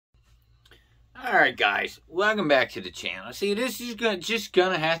Alright guys, welcome back to the channel. See, this is just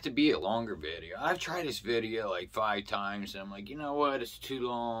gonna have to be a longer video. I've tried this video like 5 times and I'm like, you know what, it's too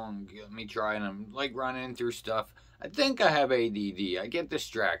long. Let me try, and I'm like running through stuff. I think I have ADD. I get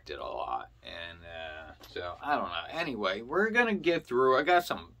distracted a lot. And so, I don't know. Anyway, we're gonna get through. I got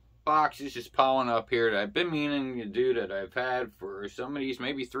some boxes just piling up here that I've been meaning to do, that I've had for some of these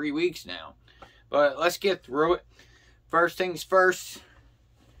maybe 3 weeks now. But let's get through it. First things first.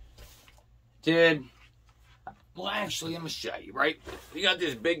 Well, actually, let me show you, right? We got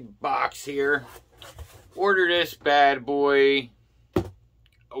this big box here. Ordered this bad boy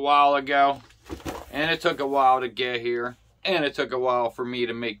a while ago. And it took a while to get here. And it took a while for me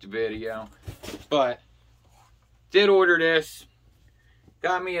to make the video. But, did order this.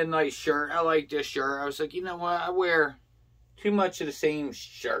 Got me a nice shirt. I like this shirt. I was like, you know what? I wear too much of the same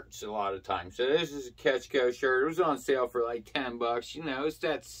shirts a lot of times. So this is a Ketchco shirt. It was on sale for like 10 bucks. You know, it's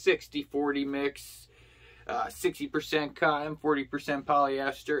that 60-40 mix. 60% cotton, 40%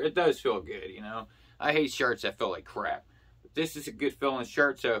 polyester. It does feel good, you know. I hate shirts that feel like crap. But this is a good feeling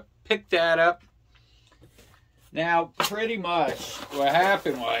shirt, so pick that up. Now, pretty much what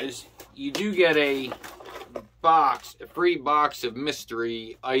happened was, you do get a free box of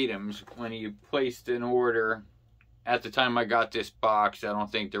mystery items when you placed an order. At the time I got this box, I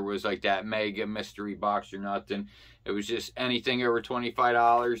don't think there was like that mega mystery box or nothing. It was just anything over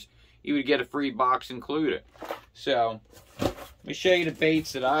 $25, you would get a free box included. So, let me show you the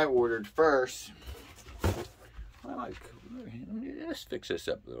baits that I ordered first. Let's fix this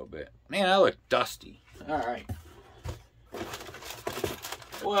up a little bit. Man, I look dusty. Alright.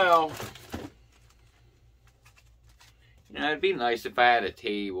 Well, you know, it'd be nice if I had a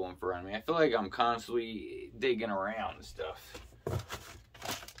table in front of me. I feel like I'm constantly digging around and stuff.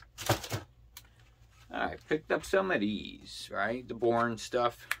 Alright, picked up some of these, right? The Bourne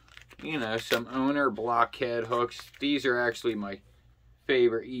stuff. You know, some owner blockhead hooks. These are actually my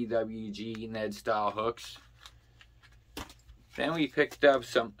favorite EWG Ned style hooks. Then we picked up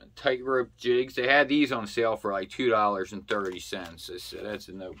some tightrope jigs. They had these on sale for like $2.30. So that's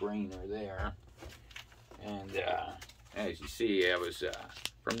a no-brainer there. And, as you see, I was,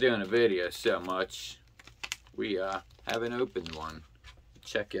 from doing a video so much, we haven't opened one.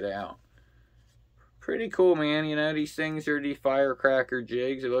 Check it out. Pretty cool, man. You know, these things are the firecracker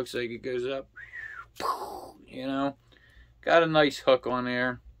jigs. It looks like it goes up. You know, got a nice hook on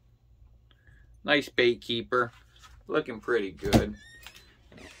there. Nice bait keeper. Looking pretty good.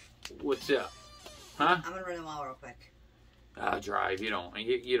 What's up? Huh? I'm gonna run the wall real quick. Drive. You don't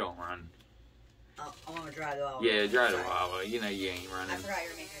run. Oh, I want to dry the wall. Yeah, dry the wall. You know you ain't running. I forgot you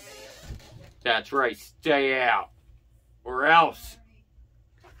were making a video. That's right. Stay out. Or else.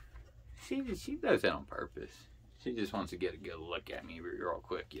 She does that on purpose. She just wants to get a good look at me real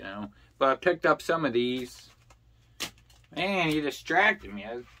quick, you know. But I picked up some of these. Man, you distracted me.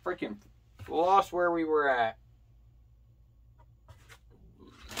 I freaking lost where we were at.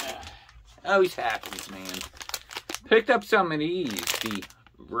 Always happens, man. Picked up some of these. The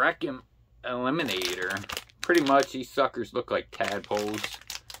Wreck Eliminator. Pretty much, these suckers look like tadpoles.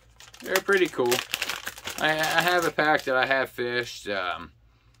 They're pretty cool. I have a pack that I have fished.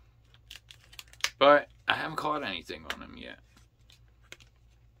 But I haven't caught anything on them yet.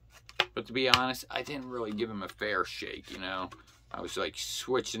 But to be honest, I didn't really give him a fair shake, you know. I was like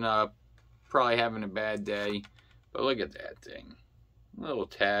switching up, probably having a bad day. But look at that thing. Little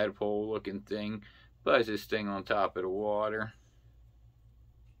tadpole looking thing. Buzz this thing on top of the water.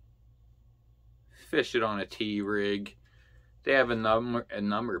 Fish it on a T-rig. They have a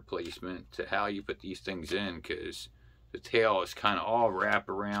number placement to how you put these things in, because the tail is kind of all wrapped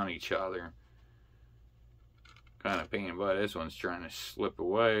around each other. Kind of pain, but this one's trying to slip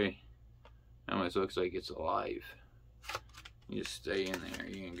away. Almost looks like it's alive. You just stay in there.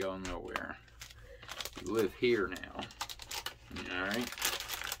 You ain't going nowhere. You live here now. Alright.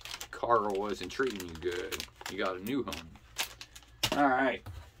 Carl wasn't treating you good. You got a new home. Alright.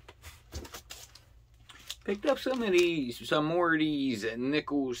 Picked up some of these. Some more of these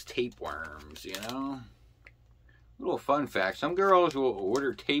Nichols tapeworms, you know. Little fun fact. Some girls will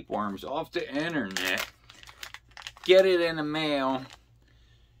order tapeworms off the internet. Get it in the mail,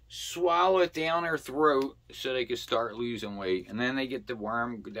 swallow it down their throat so they can start losing weight. And then they get the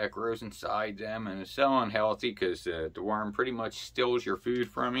worm that grows inside them, and it's so unhealthy because the worm pretty much steals your food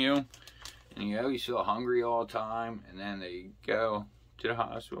from you. And you always feel hungry all the time. And then they go to the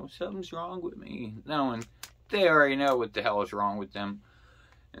hospital. Something's wrong with me. Knowing they already know what the hell is wrong with them.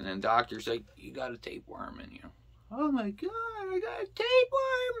 And then doctor's like, you got a tapeworm in you. Oh my God, I got a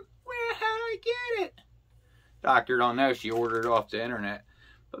tapeworm. How did I get it? Doctor don't know. She ordered it off the internet.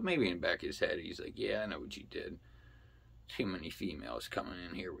 But maybe in the back of his head, he's like, yeah, I know what you did. Too many females coming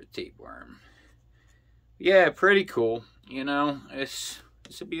in here with tapeworm. Yeah, pretty cool. You know, it's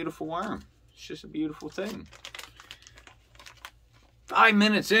a beautiful worm. It's just a beautiful thing. 5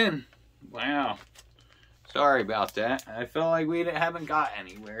 minutes in. Wow. Sorry about that. I feel like we haven't got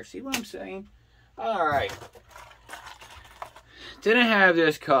anywhere. See what I'm saying? Alright. Didn't have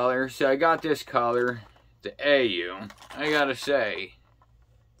this color, so I got this color, the AU. I gotta say,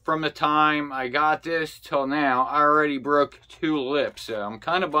 from the time I got this till now, I already broke 2 lips. So I'm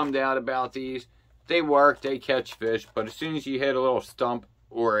kind of bummed out about these. They work, they catch fish, but as soon as you hit a little stump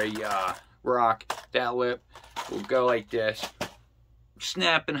or a rock, that lip will go like this.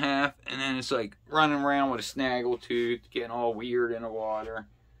 Snap in half, and then it's like running around with a snaggle tooth, getting all weird in the water.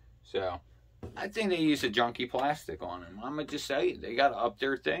 So, I think they use a junky plastic on them. I'm gonna just say, they gotta up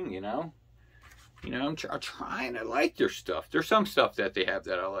their thing, you know? You know, I'm trying to like their stuff. There's some stuff that they have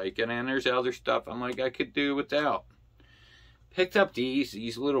that I like, and then there's other stuff I'm like, I could do without. Picked up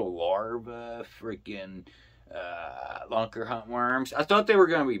these little larva freaking lunker hunt worms. I thought they were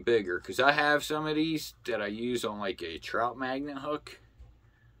gonna be bigger, because I have some of these that I use on like a trout magnet hook.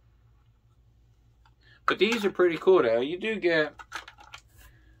 But these are pretty cool though. You do get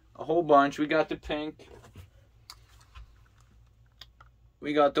a whole bunch. We got the pink.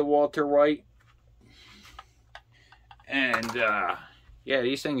 We got the Walter White. And yeah,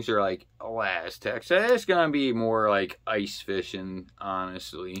 these things are like elastic. So it's going to be more like ice fishing,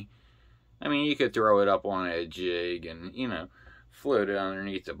 honestly. I mean, you could throw it up on a jig and, you know, float it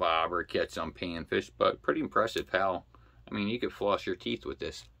underneath the bobber, catch some panfish. But pretty impressive how, I mean, you could floss your teeth with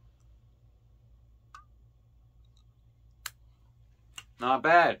this. Not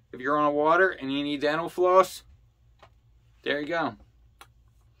bad. If you're on the water and you need dental floss, there you go.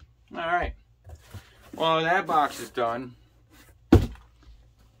 Alright. Well, that box is done.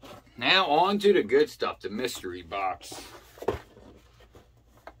 Now on to the good stuff, the mystery box.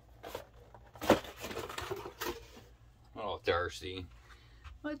 A little thirsty.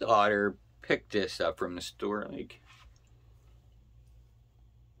 My daughter picked this up from the store. Like,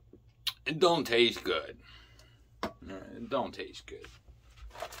 it don't taste good. It don't taste good.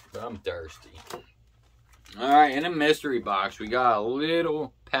 But I'm thirsty. Alright, in a mystery box, we got a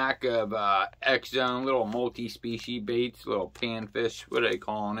little pack of X-Zone, little multi-species baits, little panfish. What are they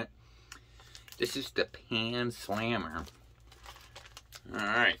calling it? This is the Pan Slammer.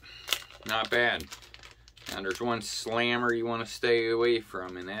 Alright, not bad. Now there's one slammer you want to stay away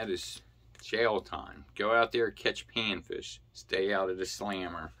from, and that is jail time. Go out there, catch panfish. Stay out of the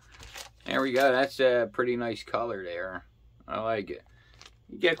slammer. There we go. That's a pretty nice color there. I like it.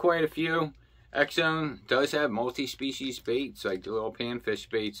 You get quite a few. X-Zone does have multi-species baits, like the little panfish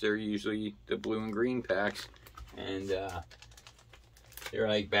baits. They're usually the blue and green packs. And they're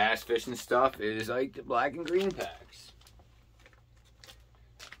like bass fishing stuff is like the black and green packs.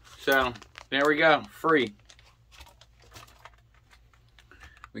 So, there we go. Free.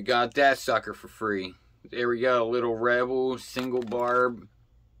 We got that sucker for free. There we go. Little Rebel single barb.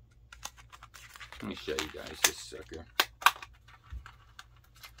 Let me show you guys this sucker.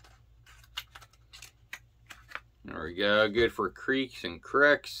 There we go. Good for creeks and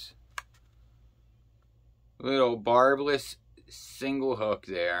cricks. Little barbless single hook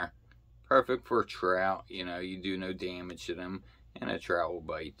there. Perfect for trout. You know, you do no damage to them. And a trout will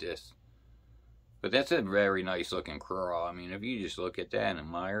bite this. But that's a very nice looking crawl. I mean, if you just look at that and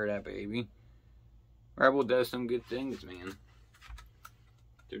admire that baby. Rebel does some good things, man.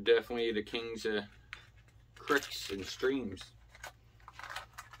 They're definitely the kings of creeks and streams.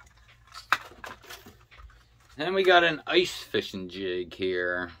 Then we got an ice fishing jig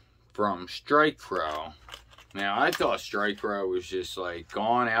here from Strike Pro. Now, I thought Strike Pro was just like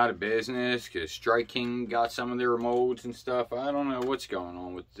gone out of business because Strike King got some of their molds and stuff. I don't know what's going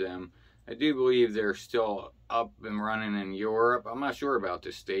on with them. I do believe they're still up and running in Europe. I'm not sure about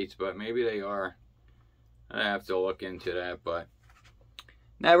the States, but maybe they are. I have to look into that, but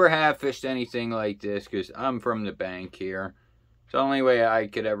never have fished anything like this because I'm from the bank here. So the only way I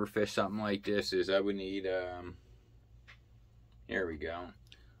could ever fish something like this is I would need, here we go,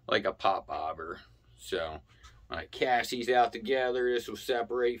 like a pop bobber. So when I cast these out together, this will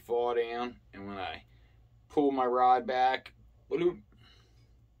separate, fall down, and when I pull my rod back, bloop,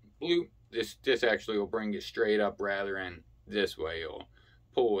 bloop, this actually will bring it straight up rather than this way. It'll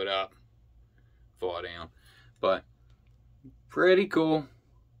pull it up, fall down. But pretty cool.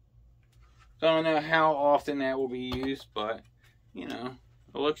 Don't know how often that will be used, but you know,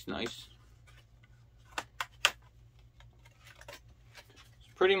 it looks nice. It's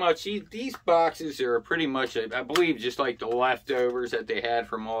pretty much, these boxes are pretty much, I believe, just like the leftovers that they had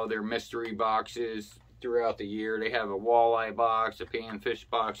from all their mystery boxes throughout the year. They have a walleye box, a panfish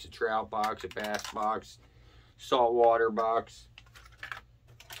box, a trout box, a bass box, saltwater box.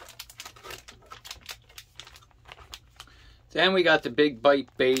 Then we got the Big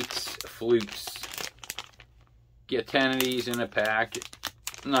Bite Baits flukes. Get 10 of these in a pack.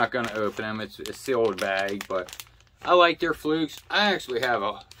 I'm not going to open them. It's a sealed bag, but I like their flukes. I actually have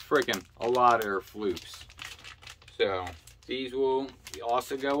a lot of their flukes. So these will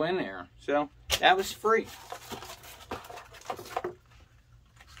also go in there. So that was free.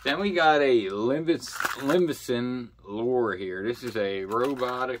 Then we got a Limbison lure here. This is a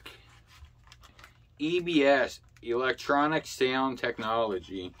robotic EBS, electronic sound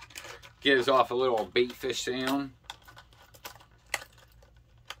technology. Gives off a little bait fish sound,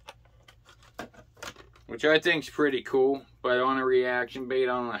 which I think is pretty cool. But on a reaction bait, I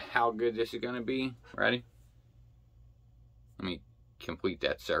don't know how good this is going to be. Ready? Let me complete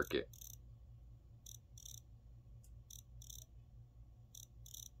that circuit.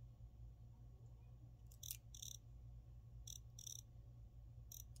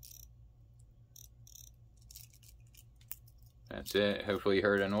 That's it. Hopefully you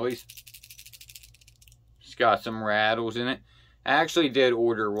heard a noise. It's got some rattles in it. I actually did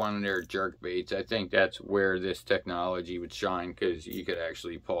order one of their jerk baits. I think that's where this technology would shine, because you could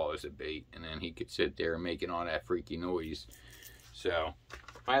actually pause a bait and then he could sit there making all that freaky noise. So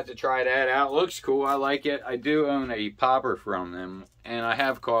I have to try that out. Looks cool. I like it. I do own a popper from them, and I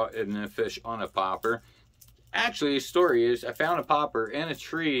have caught a fish on a popper. Actually, the story is I found a popper in a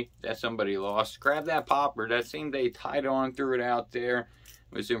tree that somebody lost. Grabbed that popper. That same day, tied on, threw it out there.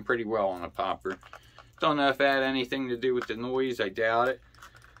 It was doing pretty well on a popper. Don't know if that had anything to do with the noise. I doubt it.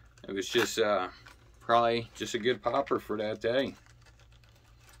 It was just probably just a good popper for that day.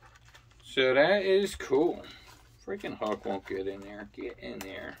 So that is cool. Freaking hook won't get in there. Get in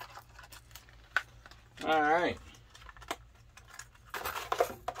there. Alright.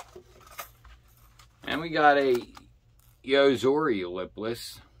 And we got a Yozori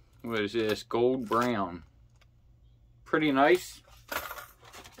lipless. What is this? Gold brown. Pretty nice.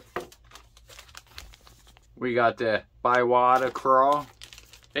 We got the Biwada craw.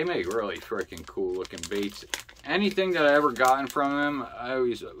 They make really freaking cool looking baits. Anything that I ever gotten from them, I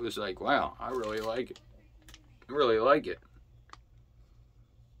always was like, wow, I really like it. I really like it.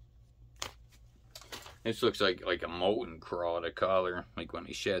 This looks like a molten craw to color, like when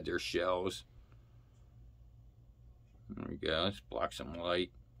they shed their shells. There we go. Let's block some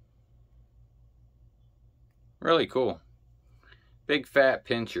light. Really cool. Big fat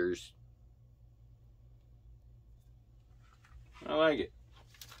pinchers. I like it.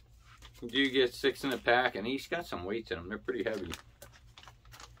 You do get 6 in a pack, and each got some weight to them. They're pretty heavy.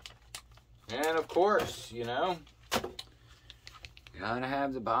 And of course, you know, gotta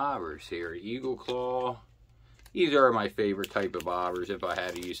have the bobbers here. Eagle claw. These are my favorite type of bobbers if I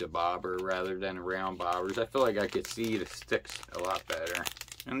had to use a bobber rather than round bobbers. I feel like I could see the sticks a lot better.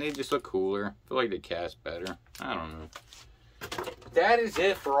 And they just look cooler. I feel like they cast better. I don't know. But that is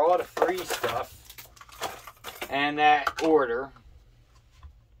it for all the free stuff. And that order.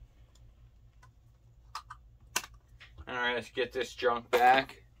 Alright, let's get this junk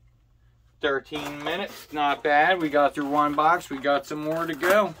back. 13 minutes. Not bad. We got through one box. We got some more to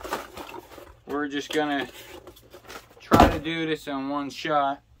go. We're just going to try to do this in one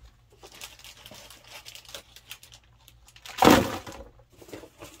shot.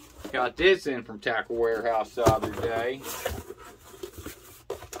 Got this in from Tackle Warehouse the other day.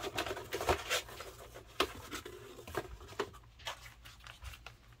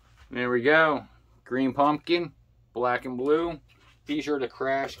 There we go. Green pumpkin, black and blue. These are the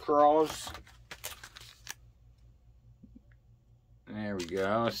crash crawls. There we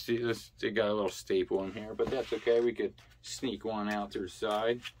go. Let's see, they got a little staple in here, but that's okay. We could sneak one out to the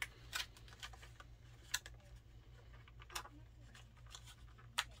side.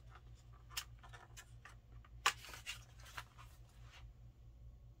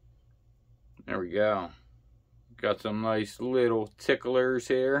 There we go. Got some nice little ticklers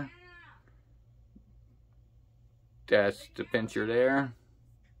here. That's the pincher there.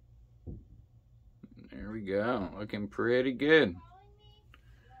 There we go. Looking pretty good.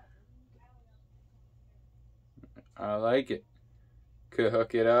 I like it. Could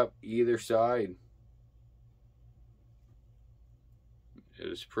hook it up either side.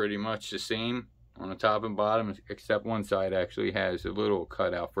 It's pretty much the same on the top and bottom, except one side actually has a little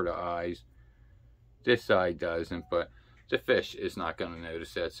cutout for the eyes. This side doesn't, but the fish is not going to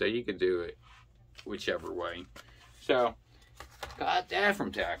notice that, so you could do it whichever way. So, Got that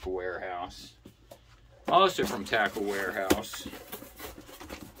from Tackle Warehouse. Also from Tackle Warehouse.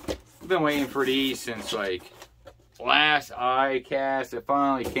 I've been waiting for these since like last iCast. It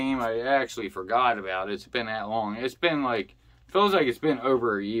finally came. I actually forgot about it. It's been that long. It's been like, feels like it's been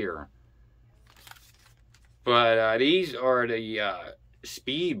over a year. But these are the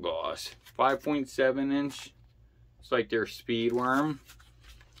Speed Boss 5.7 inch. It's like their speed worm.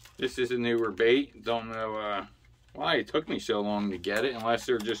 This is a newer bait. Don't know why it took me so long to get it, unless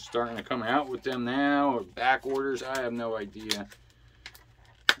they're just starting to come out with them now, or back orders. I have no idea.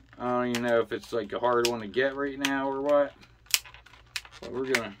 I don't even know if it's like a hard one to get right now or what. But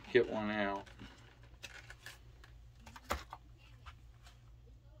we're gonna get one out.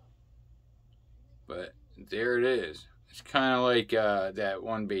 But there it is. It's kind of like that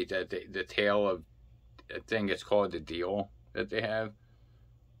one bait that the tail of, I think it's called the Deal that they have.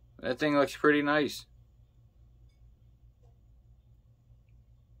 That thing looks pretty nice.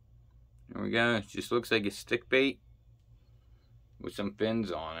 There we go. It just looks like a stick bait with some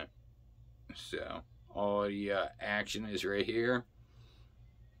fins on it. So all the action is right here.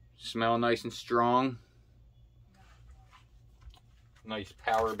 Smell nice and strong. Nice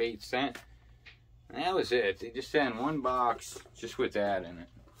power bait scent. And that was it. They just sent one box just with that in it.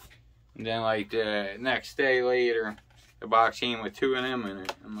 And then like the next day later, the box came with 2 of them in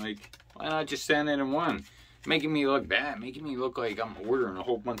it. I'm like, why not just send it in one? Making me look bad. Making me look like I'm ordering a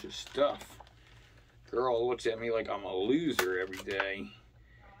whole bunch of stuff. Girl looks at me like I'm a loser every day.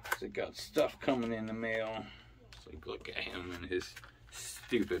 So I got stuff coming in the mail. It's like, look at him and his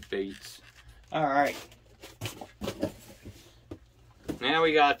stupid baits. Alright. Now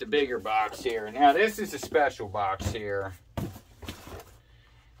we got the bigger box here. Now this is a special box here.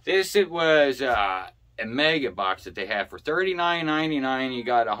 This, it was a mega box that they had for $39.99. You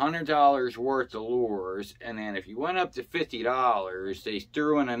got $100 worth of lures, and then if you went up to $50, they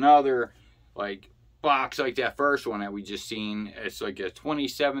threw in another like box like that first one that we just seen. It's like a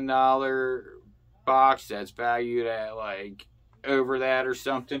 $27 box that's valued at like over that or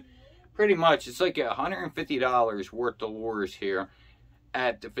something. Pretty much, it's like $150 worth of lures here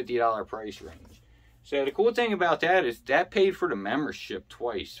at the $50 price range. So the cool thing about that is that paid for the membership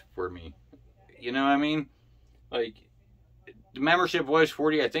twice for me. You know what I mean? Like, the membership was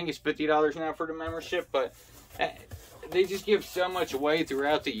 $40. I think it's $50 now for the membership. But they just give so much away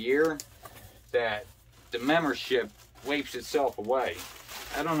throughout the year that the membership wipes itself away.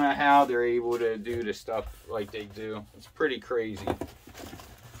 I don't know how they're able to do the stuff like they do. It's pretty crazy.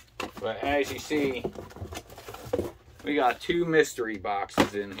 But as you see, we got 2 mystery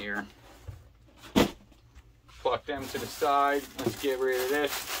boxes in here. Pluck them to the side. Let's get rid of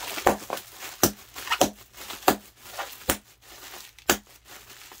this.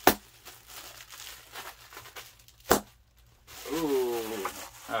 Ooh.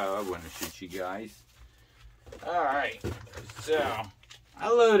 Oh, I want to shoot you guys. Alright. So, I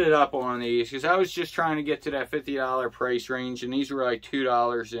loaded up on these because I was just trying to get to that $50 price range. And these were like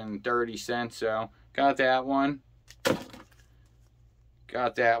 $2.30. So, got that one.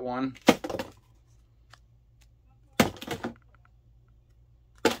 Got that one.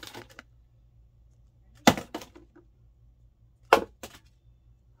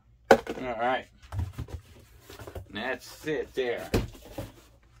 Alright. That's it there.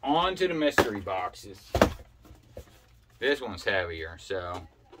 On to the mystery boxes. This one's heavier, so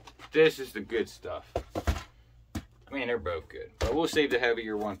this is the good stuff. I mean, they're both good, but we'll save the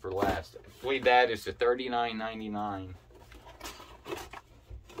heavier one for last. I believe that is the $39.99.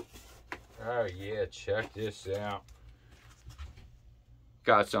 Oh yeah, check this out.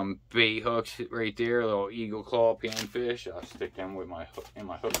 Got some bait hooks right there, little eagle claw panfish. I'll stick them with my hook in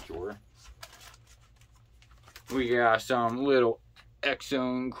my hook drawer. We got some little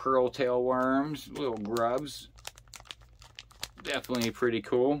Exxon curl tail worms, little grubs. Definitely pretty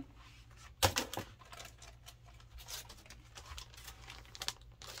cool.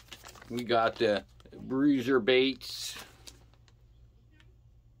 We got the bruiser baits.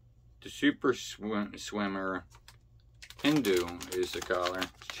 The super swimmer Hindu is the color.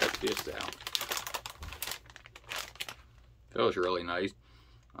 Check this out. Feels really nice.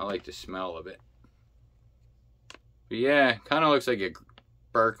 I like the smell of it. But yeah, kind of looks like a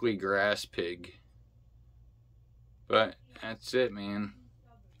Berkeley grass pig. But that's it, man.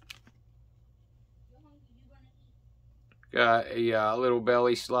 Got a little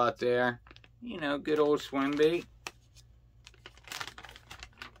belly slot there. You know, good old swim bait.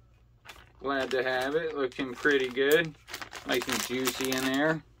 Glad to have it. Looking pretty good. Nice and juicy in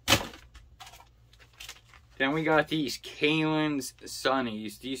there. Then we got these Kalen's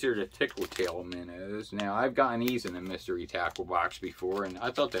Sunnies. These are the tickle tail minnows. Now, I've gotten these in a mystery tackle box before, and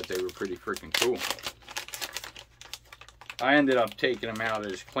I thought that they were pretty freaking cool. I ended up taking them out of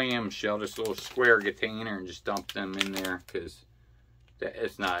this clamshell, this little square container, and just dumped them in there because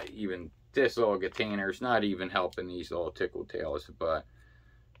it's not even, this little container is not even helping these little tickle tails, but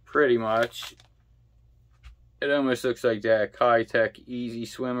pretty much it almost looks like that Kai-Tech Easy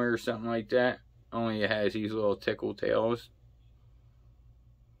Swimmer or something like that, only it has these little tickle tails.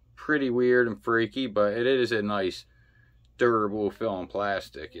 Pretty weird and freaky, but it is a nice durable film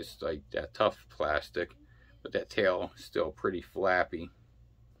plastic. It's like that tough plastic, but that tail is still pretty flappy.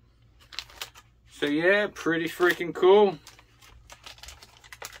 So yeah, pretty freaking cool.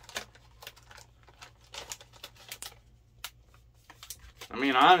 I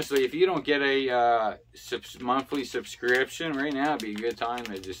mean, honestly, if you don't get a monthly subscription right now, it'd be a good time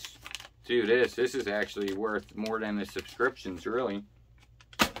to just do this. This is actually worth more than the subscriptions, really.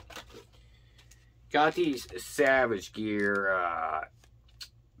 Got these Savage Gear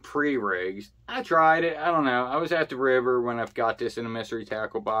pre-rigs. I tried it. I don't know. I was at the river when I've got this in a mystery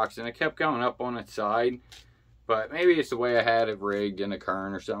tackle box, and it kept going up on its side. But maybe it's the way I had it rigged in the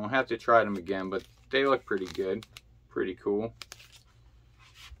current or something. I'll have to try them again, but they look pretty good. Pretty cool.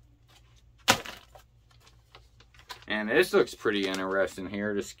 And this looks pretty interesting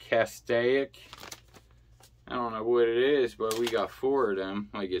here. This Castaic. I don't know what it is, but we got 4 of them.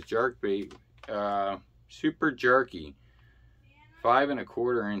 Like a jerkbait. Super jerky. 5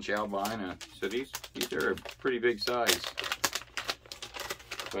 1/4 inch albino. So these are a pretty big size.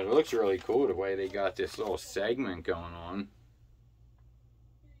 But it looks really cool the way they got this little segment going on.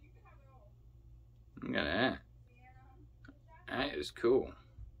 Look at that. That is cool.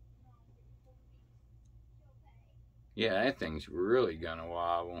 Yeah, that thing's really gonna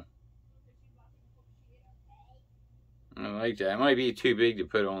wobble. I like that. It might be too big to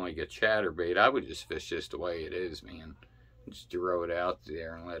put on like a chatterbait. I would just fish this the way it is, man. Just throw it out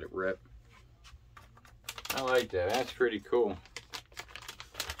there and let it rip. I like that. That's pretty cool.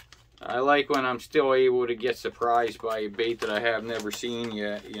 I like when I'm still able to get surprised by a bait that I have never seen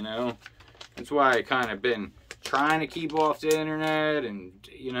yet, you know. That's why I kind of been trying to keep off the internet, and,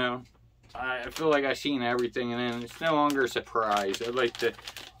 you know, I feel like I've seen everything, and then it's no longer a surprise. I'd like to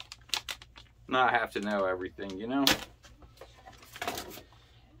not have to know everything, you know.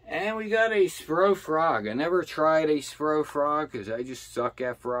 And we got a Spro frog. I never tried a Spro frog because I just suck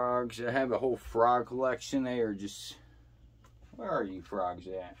at frogs. I have a whole frog collection. They are just... Where are you frogs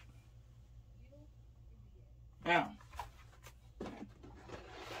at? Yeah.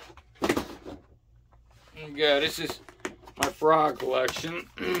 There you go. This is my frog collection.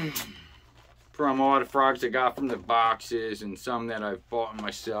 From all the frogs I got from the boxes and some that I've bought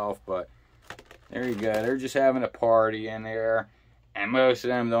myself. But there you go. They're just having a party in there. And most of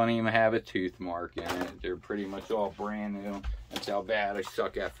them don't even have a tooth mark in it. They're pretty much all brand new. That's how bad I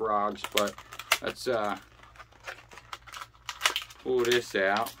suck at frogs. But let's pull this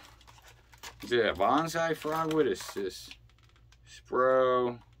out. Is it a bonsai frog? What is this?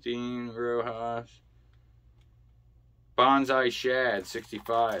 Spro, Dean Rojas. Bonsai Shad,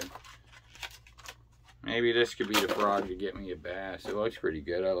 65. Maybe this could be the frog to get me a bass. It looks pretty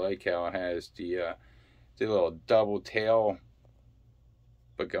good. I like how it has the little double tail,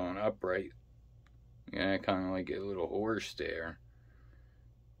 but going upright. Yeah, kind of like a little horse there.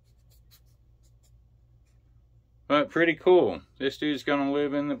 But pretty cool. This dude's gonna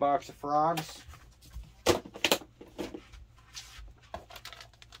live in the box of frogs.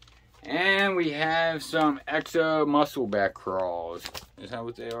 And we have some Exo Muscleback crawls. Is that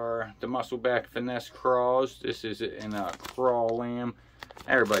what they are? The Muscleback Finesse crawls. This is in a crawl lamb.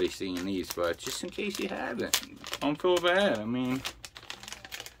 Everybody's seeing these, but just in case you haven't, don't feel bad. I mean,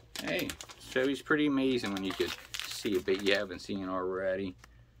 hey, so he's pretty amazing when you could see a bait you haven't seen already.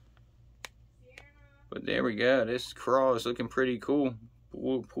 But there we go. This crawl is looking pretty cool.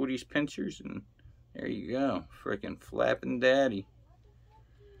 Pull these pinchers and there you go. Freaking flapping daddy.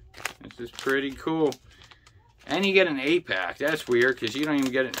 This is pretty cool. And you get an 8-pack. That's weird because you don't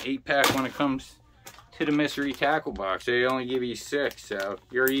even get an 8-pack when it comes to the mystery tackle box. They only give you 6, so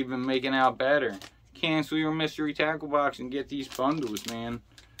you're even making out better. Cancel your mystery tackle box and get these bundles, man.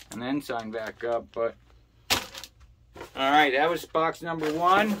 And then sign back up. But alright, that was box number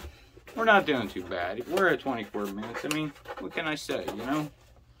 1. We're not doing too bad. We're at 24 minutes. I mean, what can I say, you know?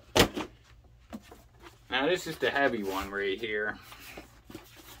 Now, this is the heavy one right here.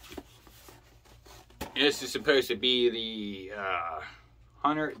 This is supposed to be the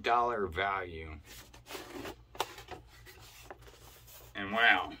 $100 value. And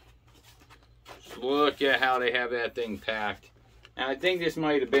wow. Just look at how they have that thing packed. Now, I think this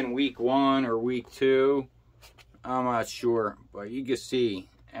might have been week 1 or week 2. I'm not sure, but you can see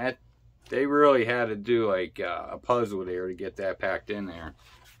they really had to do like a puzzle there to get that packed in there.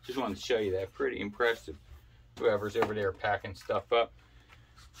 Just wanted to show you that. Pretty impressive. Whoever's over there packing stuff up.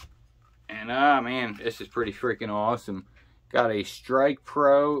 And man, this is pretty freaking awesome. Got a Strike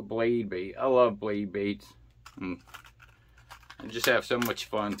Pro blade bait. I love blade baits. And I just have so much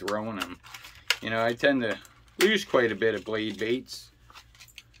fun throwing them. You know, I tend to lose quite a bit of blade baits.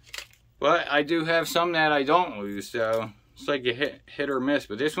 But I do have some that I don't lose, so it's like a hit or miss.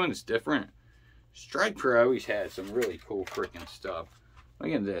 But this one's different. Strike Pro always has some really cool freaking stuff.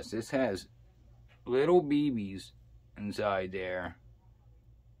 Look at this. This has little BBs inside there.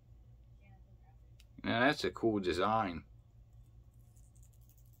 Now that's a cool design.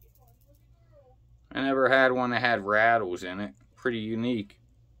 I never had one that had rattles in it. Pretty unique.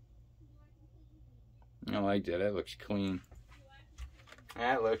 I like that. That looks clean.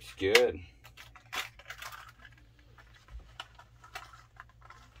 That looks good.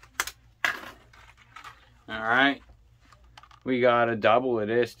 Alright. We got a double of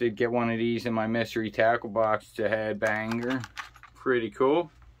this. Did get one of these in my mystery tackle box to headbanger. Pretty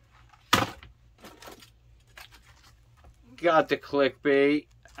cool. Got the clickbait.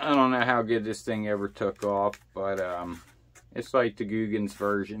 I don't know how good this thing ever took off, but it's like the Guggen's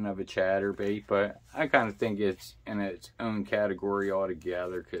version of a chatterbait, but I kind of think it's in its own category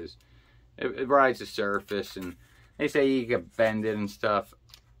altogether because it rides the surface, and they say you can bend it and stuff.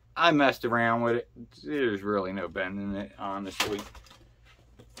 I messed around with it. There's really no bending it, honestly.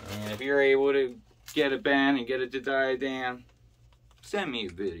 And if you're able to get a bend and get it to die down, send me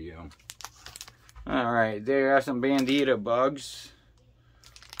a video. Alright, there are some bandito bugs.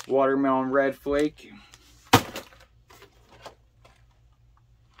 Watermelon red flake.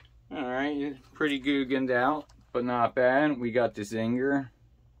 Alright, pretty Guggened out, but not bad. We got the Zinger.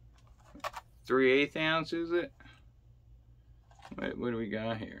 3/8 ounce, is it? What do we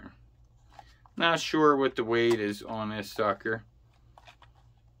got here? Not sure what the weight is on this sucker.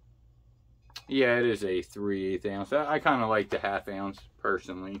 Yeah, it is a 3/8 ounce. I kind of like the 1/2 ounce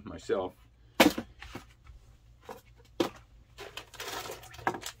personally, myself.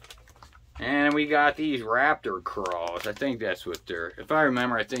 And we got these Raptor crawls. I think that's what they're, if I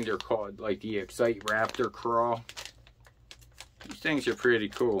remember, I think they're called like the Excite Raptor crawl. These things are pretty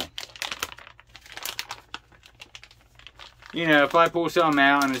cool. You know, if I pull something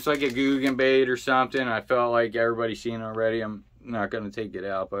out and it's like a Guggen bait or something, I felt like everybody's seen it already, I'm not going to take it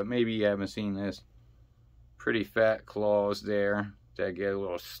out. But maybe you haven't seen this. Pretty fat claws there that get a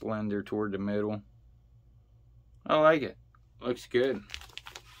little slender toward the middle. I like it. Looks good.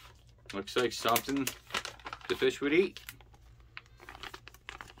 Looks like something the fish would eat.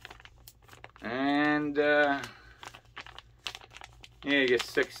 And, yeah, I guess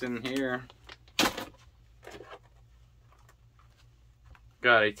 6 in here.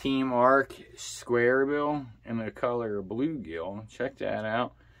 Got a Team Arc square bill in the color of bluegill. Check that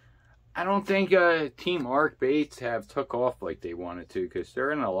out. I don't think Team Arc baits have took off like they wanted to, because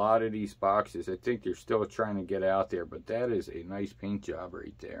they're in a lot of these boxes. I think they're still trying to get out there, but that is a nice paint job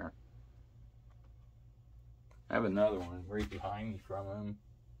right there. I have another one right behind me from him.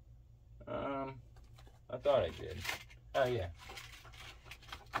 I thought I did. Oh, yeah.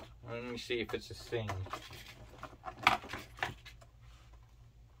 Let me see if it's the same.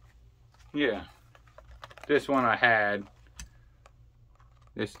 Yeah. This one I had.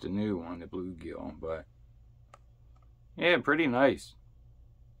 This is the new one, the bluegill, but yeah, pretty nice.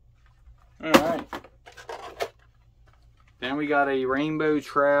 Alright. Then we got a rainbow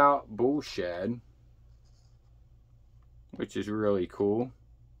trout bull shad, which is really cool.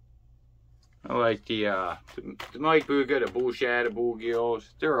 I like the Mike Buga, the bull shad, the bullgills.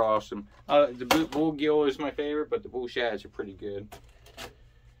 They're awesome. The bullgill is my favorite, but the bull shads are pretty good.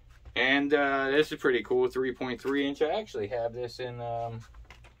 And this is pretty cool, 3.3 inch. I actually have this in a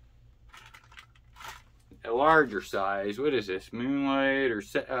larger size. What is this? Moonlight or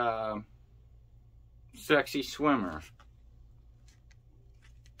Sexy Swimmer.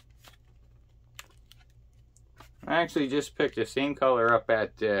 I actually just picked the same color up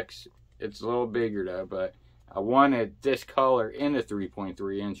at Dick's. It's a little bigger though, but I wanted this color in the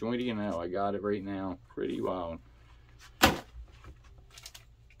 3.3 inch. What do you know? I got it right now. Pretty wild.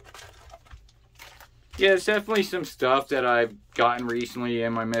 Yeah, it's definitely some stuff that I've gotten recently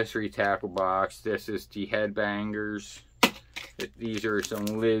in my mystery tackle box. This is the headbangers. These are some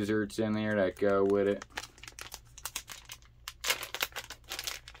lizards in there that go with it.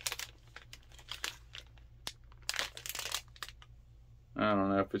 I don't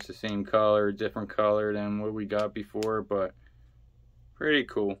know if it's the same color, different color than what we got before, but pretty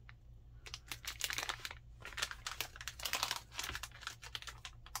cool.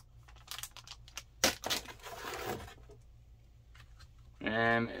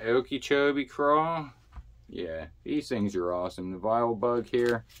 And Okeechobee Crawl. Yeah, these things are awesome. The Vile Bug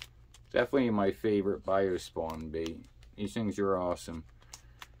here, definitely my favorite biospawn bait. These things are awesome.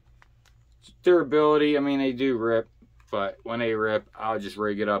 Durability, I mean, they do rip, but when they rip, I'll just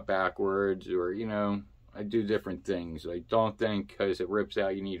rig it up backwards, or, you know, I do different things. Like, don't think because it rips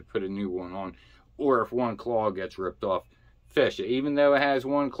out you need to put a new one on. Or if one claw gets ripped off, fish it. Even though it has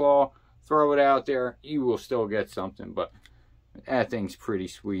one claw, throw it out there, you will still get something. But that thing's pretty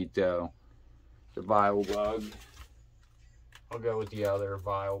sweet, though. The Vile Bug. I'll go with the other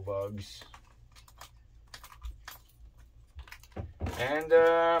Vile Bugs. And,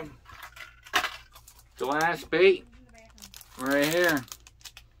 the last bait, right here.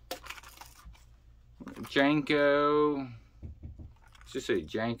 Janko. Let's just say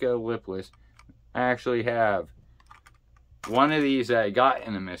Janko Lipless. I actually have one of these that I got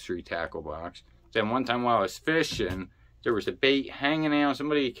in a mystery tackle box. Then one time while I was fishing, there was a bait hanging out.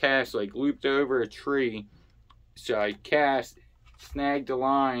 Somebody cast, like, looped over a tree. So I cast, snagged the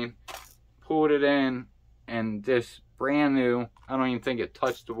line, pulled it in, and this brand new, I don't even think it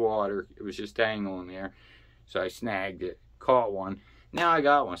touched the water. It was just dangling there. So I snagged it, caught one. Now I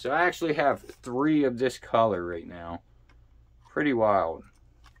got one. So I actually have 3 of this color right now. Pretty wild.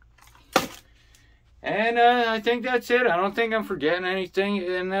 And I think that's it. I don't think I'm forgetting anything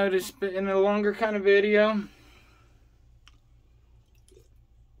in a longer kind of video.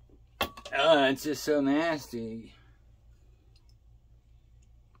 It's just so nasty.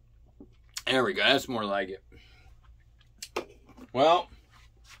 There we go. That's more like it. Well,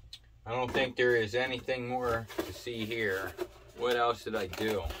 I don't think there is anything more to see here. What else did I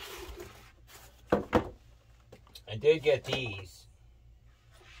do? I did get these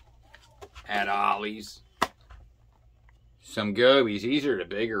at Ollie's. Some gobies. These are the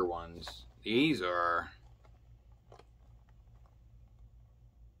bigger ones. These are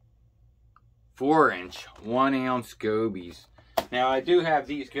 4-inch, 1-ounce gobies. Now, I do have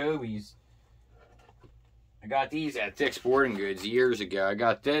these gobies. I got these at Dick's Sporting Goods years ago. I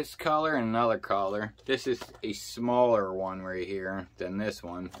got this color and another color. This is a smaller one right here than this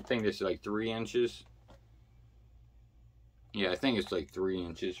one. I think this is like 3 inches. Yeah, I think it's like 3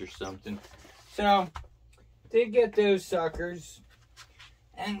 inches or something. So, did get those suckers.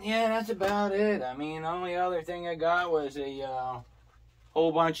 And yeah, that's about it. I mean, the only other thing I got was a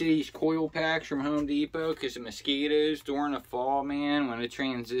whole bunch of these coil packs from Home Depot, because the mosquitoes during the fall, man, when it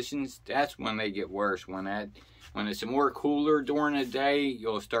transitions, that's when they get worse. When it's more cooler during the day,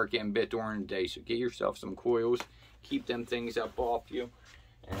 you'll start getting bit during the day. So get yourself some coils, keep them things up off you.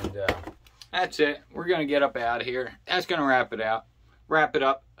 And that's it. We're gonna get up out of here. That's gonna wrap it up.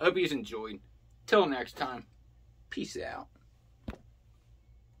 Hope you enjoyed. Till next time, peace out.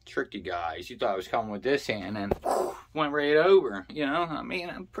 Tricked you guys. You thought I was coming with this hand and went right over. You know, I mean,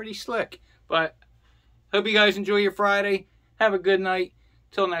 I'm pretty slick. But hope you guys enjoy your Friday. Have a good night.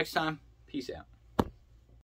 Till next time, peace out.